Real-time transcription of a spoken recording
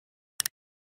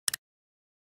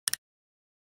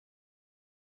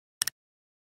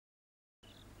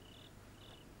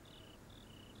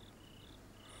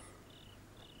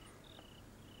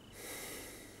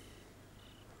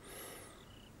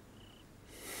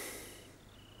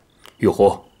玉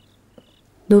壶，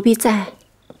奴婢在。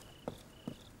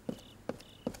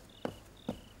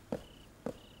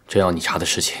真要你查的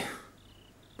事情，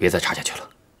别再查下去了。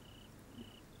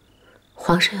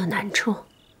皇上有难处。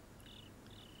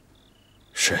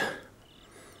是。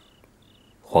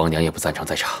皇娘也不赞成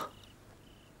再查。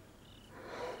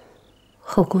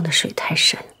后宫的水太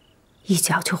深，一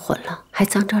搅就混了，还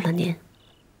脏着了您。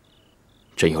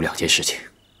朕有2件事情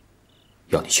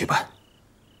要你去办。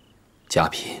佳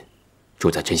嫔住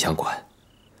在真香馆，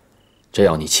朕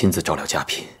要你亲自照料佳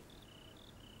嫔，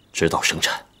直到生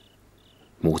产，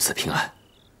母子平安。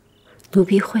奴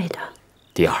婢会的。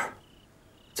第2，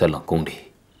在冷宫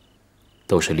里，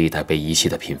都是历代被遗弃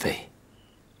的嫔妃，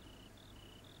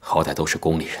好歹都是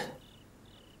宫里人，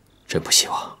朕不希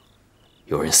望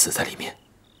有人死在里面。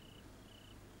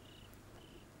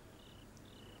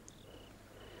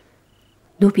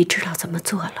奴婢知道怎么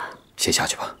做了。先下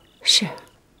去吧。是。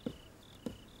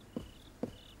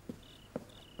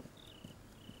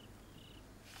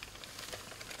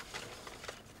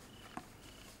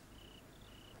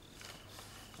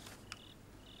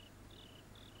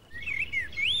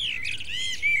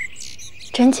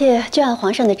臣妾就按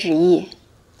皇上的旨意，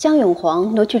将永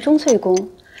璜挪去钟粹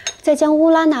宫，再将乌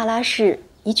拉那拉氏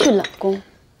移去冷宫。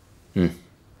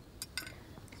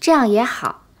这样也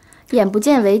好，眼不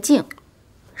见为净，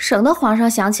省得皇上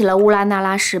想起了乌拉那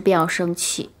拉氏便要生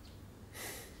气。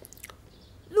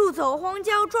路走荒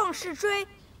郊壮士追，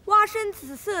蛙身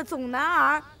紫色总男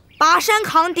儿。拔山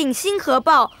扛鼎星河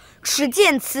报，持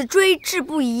剑辞追志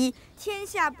不移。天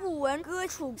下不闻歌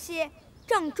楚歇。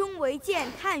帐中唯见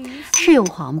叹于西。是永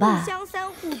璜吧？故乡三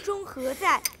户中何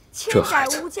在？千载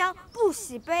乌江不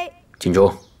喜悲。锦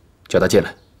州，叫他进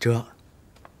来。这。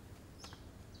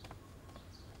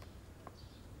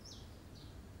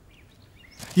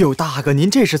哟，大哥，您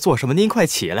这是做什么？您快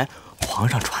起来，皇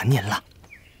上传您了。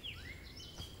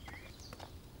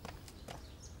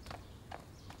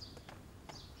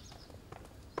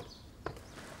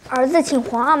儿子请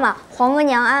皇阿玛、皇额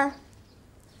娘安，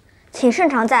请圣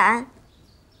上在安。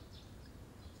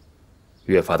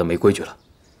越发的没规矩了。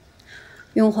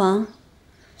永璜，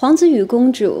皇子与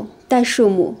公主代庶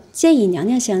母皆以娘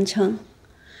娘相称，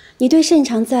你对圣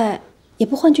常在也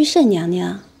不唤句圣娘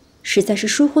娘，实在是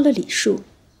疏忽了礼数。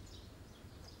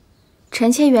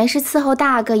臣妾原是伺候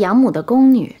大阿哥养母的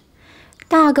宫女，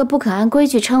大阿哥不肯按规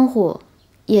矩称呼，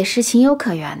也是情有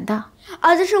可原的。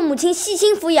儿子是母亲细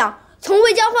心抚养，从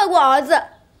未教坏过儿子，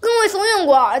更未怂恿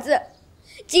过儿子。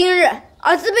今日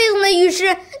儿子背诵的御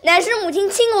诗，乃是母亲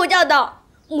亲口教导。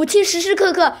母亲时时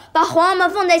刻刻把皇阿玛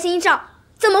放在心上，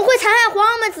怎么会残害皇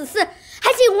阿玛子嗣，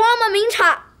还请皇阿玛明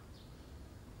察。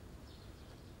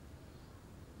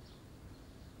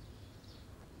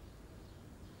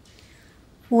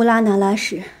乌拉那拉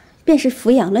氏便是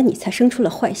抚养了你，才生出了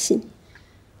坏心，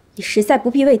你实在不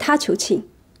必为他求情。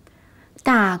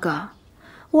大阿哥，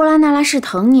乌拉那拉氏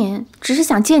疼您，只是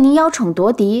想借您邀宠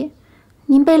夺嫡，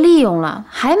您被利用了，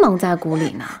还蒙在鼓里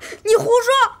呢。你胡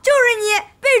说，就是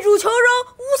你被主求荣，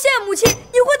诬陷母亲，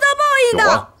你会遭报应的。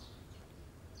永璜，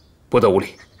不得无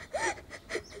礼！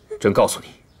朕告诉你，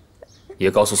也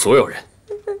告诉所有人，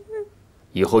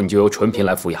以后你就由纯嫔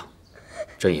来抚养，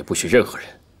朕也不许任何人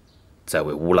再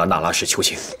为乌拉那拉氏求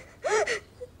情。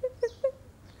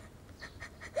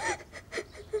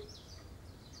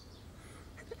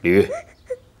李煜，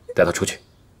带他出去。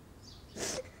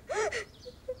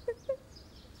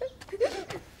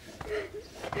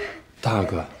大阿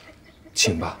哥，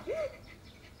请吧。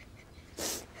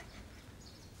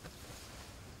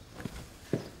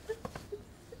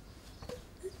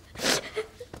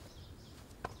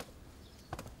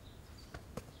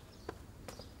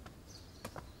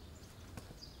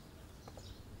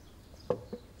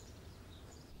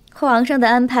皇上的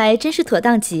安排真是妥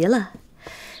当极了。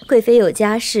贵妃有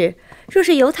家室，若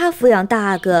是由她抚养大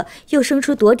阿哥，又生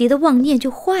出夺嫡的妄念，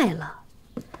就坏了。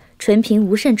纯嫔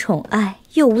无甚宠爱，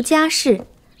又无家室，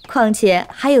况且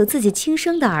还有自己亲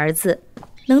生的儿子，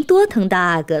能多疼大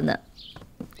阿哥呢？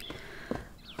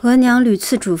额娘屡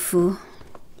次嘱咐，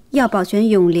要保全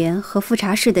永莲和富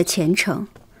察氏的前程，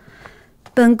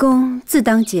本宫自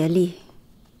当竭力。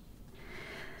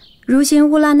如今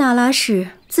乌拉那拉氏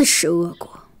自食恶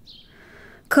果，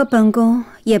可本宫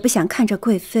也不想看着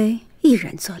贵妃一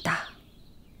人做大。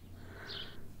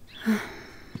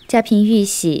嘉嫔玉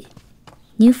玺，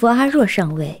您扶阿若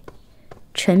上位，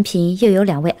纯嫔又有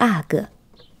2位阿哥，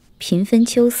平分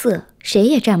秋色，谁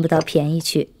也占不到便宜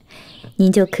去，您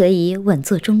就可以稳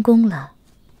坐中宫了。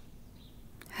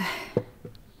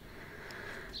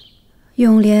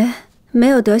永莲没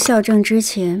有得孝正之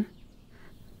前，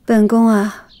本宫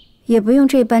也不用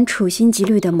这般处心积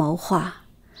虑的谋划，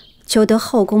求得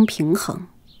后宫平衡。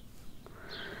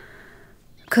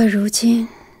可如今，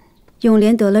永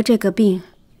莲得了这个病，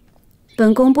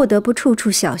本宫不得不处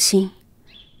处小心。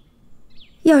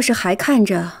要是还看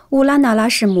着乌拉那拉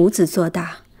氏母子做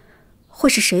大，或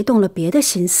是谁动了别的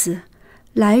心思，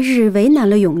来日为难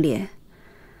了永莲，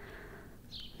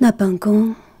那本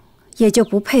宫也就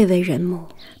不配为人母。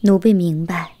奴婢明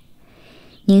白，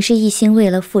您是一心为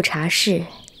了富察氏，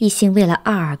一心为了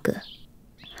二哥。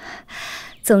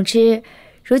总之，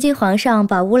如今皇上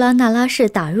把乌拉那拉氏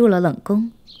打入了冷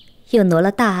宫，又挪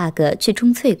了大阿哥去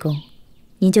钟粹宫，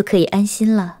您就可以安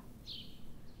心了。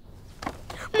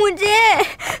母亲，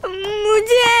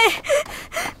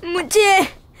母亲，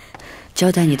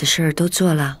交代你的事儿都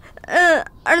做了。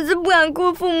儿子不敢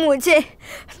辜负母亲，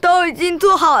都已经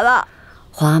做好了。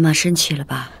皇阿玛生气了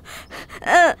吧？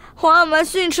皇阿玛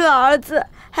训斥了儿子，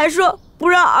还说不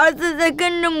让儿子再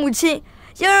跟着母亲，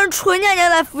要让纯娘娘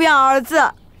来抚养儿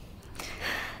子。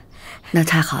那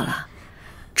太好了，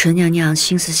纯娘娘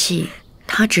心思细，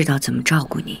她知道怎么照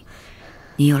顾你。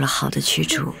你有了好的去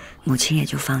处，母亲也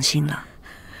就放心了。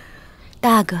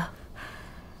大阿哥，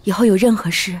以后有任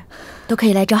何事都可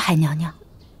以来找海娘娘。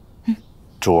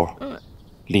主儿，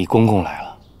李公公来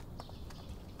了。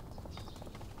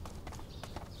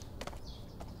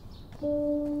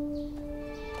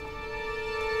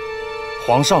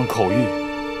皇上口谕。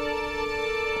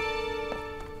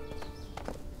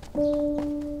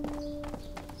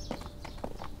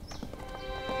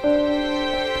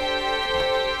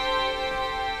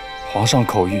皇上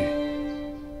口谕，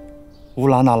乌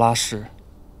拉那拉氏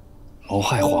谋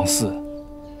害皇嗣，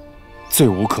罪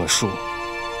无可恕，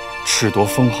褫夺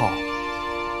封号，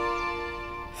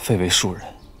废为庶人，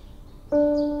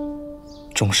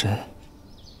终身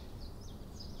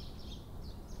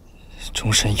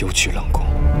游居冷宫。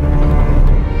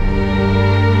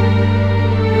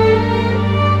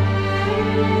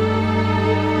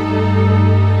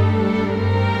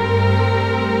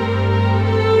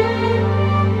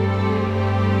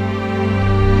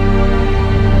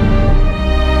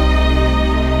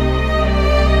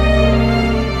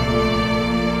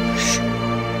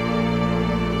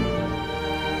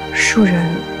庶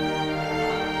人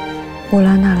乌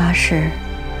拉那拉氏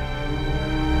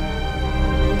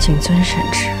谨遵圣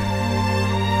旨。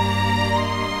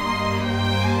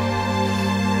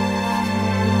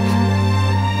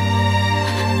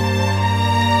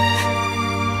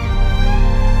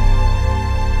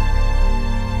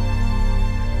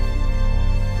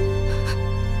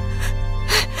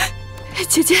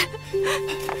姐姐，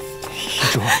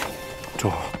主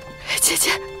儿，姐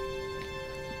姐。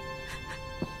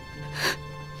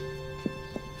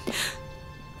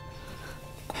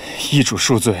易主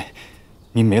恕罪，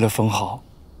您没了封号，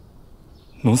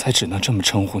奴才只能这么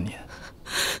称呼您。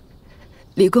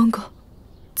李公公，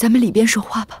咱们里边说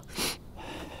话吧。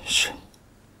是。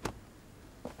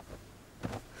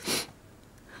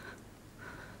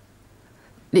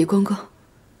李公公，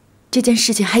这件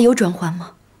事情还有转圜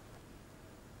吗？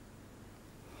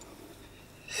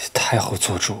太后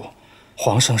做主，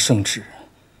皇上圣旨，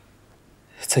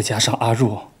再加上阿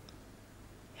若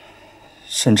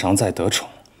擅长在得宠。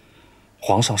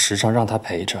皇上时常让他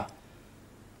陪着，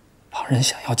旁人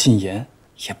想要进言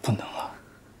也不能啊。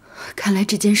看来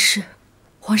这件事，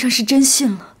皇上是真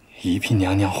信了。一婢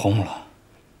娘娘轰了，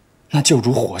那就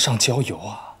如火上浇油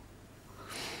啊！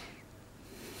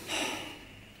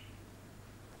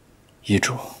遗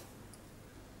主，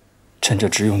趁着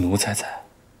只有奴才在，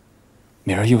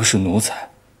明儿又是奴才，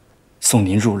送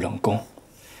您入冷宫。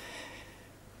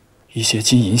一些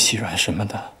金银细软什么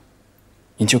的，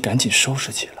您就赶紧收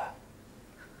拾起来。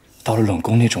到了冷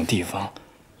宫那种地方，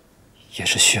也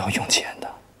是需要用钱的。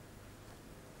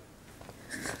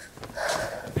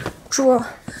主儿，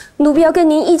奴婢要跟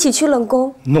您一起去冷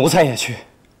宫。奴才也去。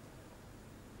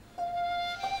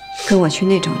跟我去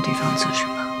那种地方做什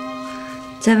么？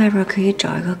在外边可以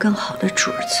找一个更好的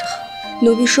主儿伺候。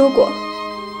奴婢说过，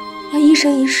要一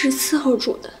生一世伺候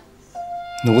主的。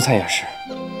奴才也是。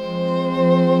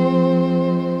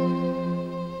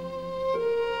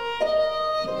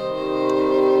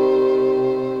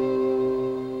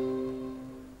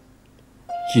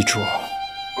遗主，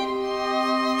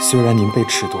虽然您被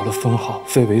褫夺了封号，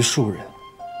废为庶人，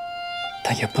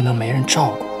但也不能没人照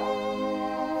顾。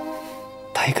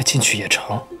带一个进去也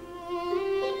成。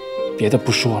别的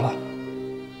不说了，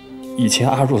以前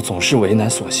阿若总是为难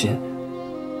所心，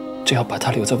这要把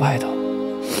她留在外头，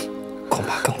恐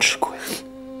怕更吃亏。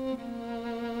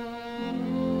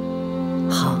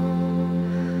好，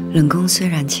冷宫虽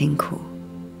然清苦，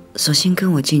索性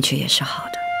跟我进去也是好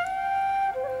的。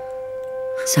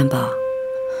三宝，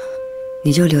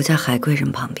你就留在海贵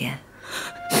人旁边。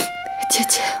姐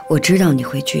姐，我知道你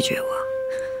会拒绝我，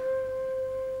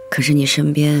可是你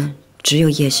身边只有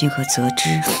叶心和泽之，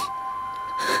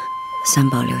三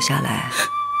宝留下来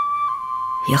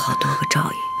也好多个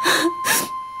照应。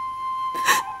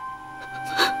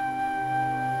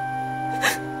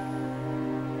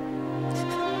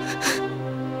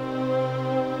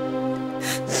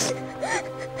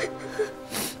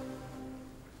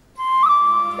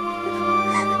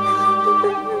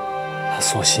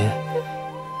索性，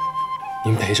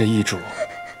您陪着易主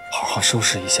好好收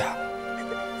拾一下，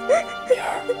明儿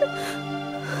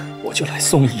我就来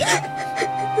送易主。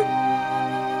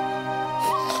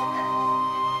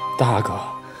大哥，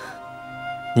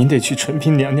您得去纯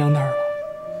嫔娘娘那儿了。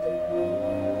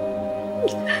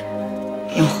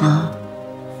永华，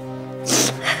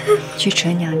去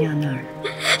纯娘娘那儿，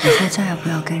以后再也不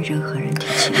要跟任何人提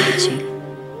起母亲，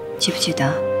记不记得？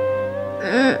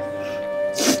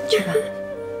去吧。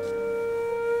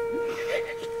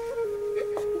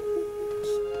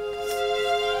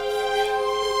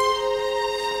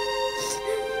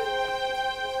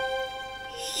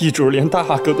易主连大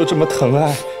哥都这么疼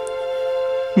爱，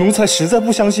奴才实在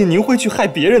不相信您会去害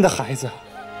别人的孩子。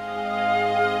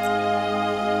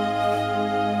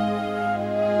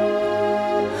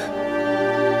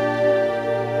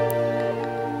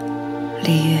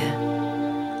丽玉，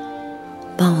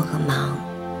帮我个忙，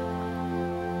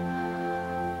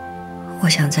我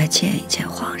想再见一见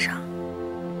皇上。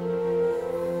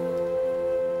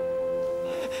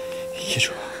易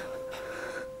主。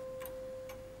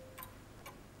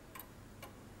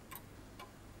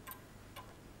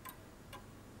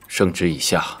圣旨已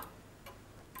下，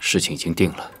事情已经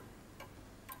定了，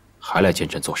还来见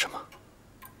朕做什么？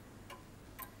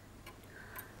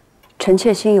臣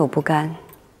妾心有不甘，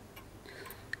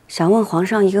想问皇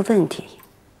上一个问题：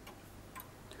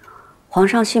皇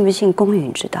上信不信公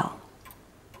允之道？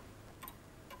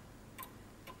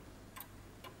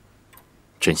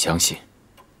朕相信。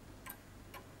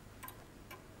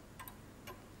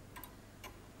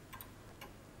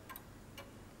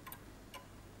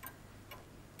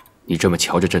你这么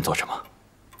瞧着朕做什么？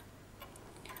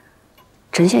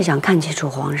臣妾想看清楚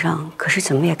皇上，可是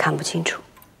怎么也看不清楚。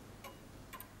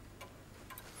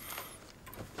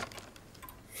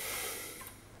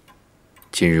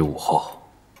今日午后，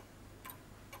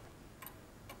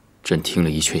朕听了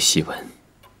一阙檄文，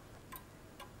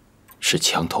是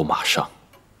墙头马上。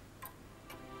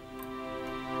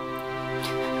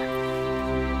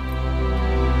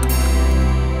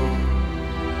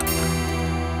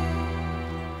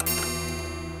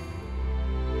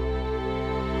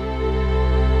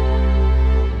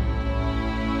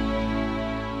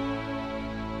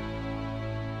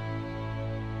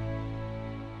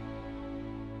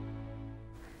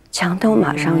墙头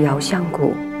马上遥相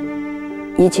顾，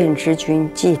一见知君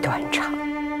计短长。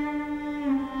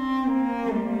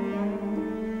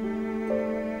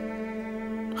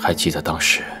还记得当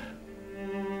时，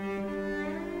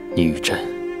你与朕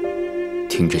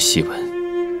听着檄文，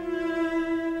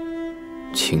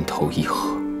情投意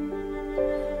合，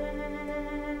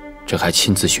朕还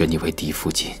亲自选你为嫡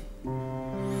福晋。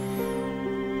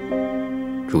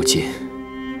如今，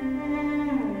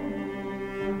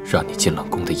让你进冷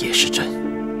宫的也是朕。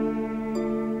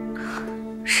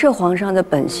是皇上的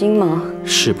本心吗？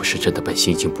是不是朕的本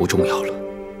心已经不重要了。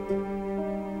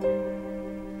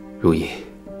如懿，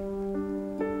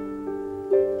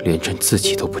连朕自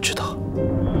己都不知道，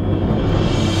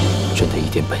朕的一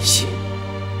点本心，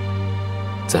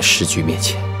在时局面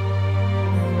前，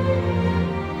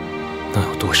能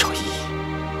有多少意义？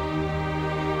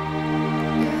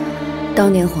当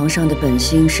年皇上的本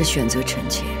心是选择臣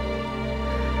妾。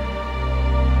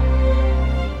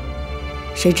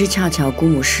谁知恰巧姑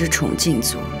母失宠禁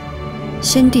足，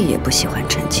先帝也不喜欢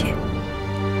臣妾。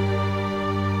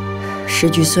时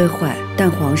局虽坏，但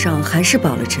皇上还是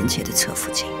保了臣妾的侧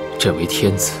福晋。朕为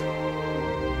天子，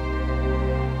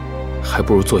还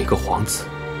不如做一个皇子。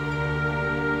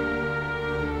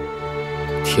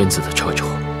天子的掣肘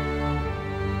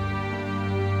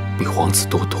比皇子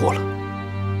多多了。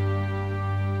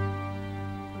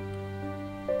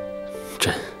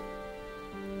朕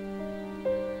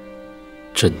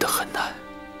真的很难。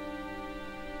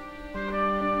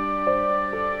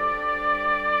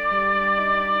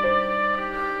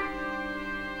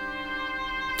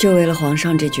就为了皇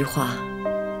上这句话，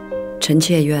臣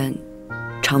妾愿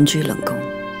长居冷宫。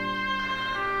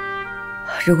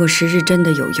如果时日真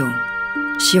的有用，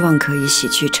希望可以洗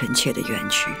去臣妾的冤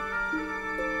屈。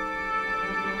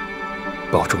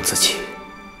保重自己，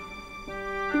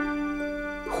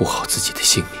护好自己的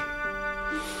性命，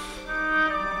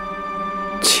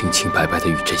清清白白的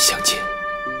与朕相见。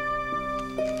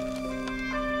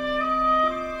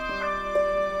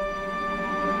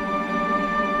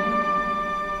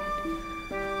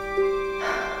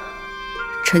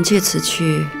臣妾此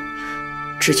去，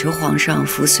只求皇上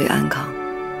福髓安康，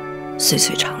岁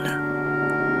岁长乐。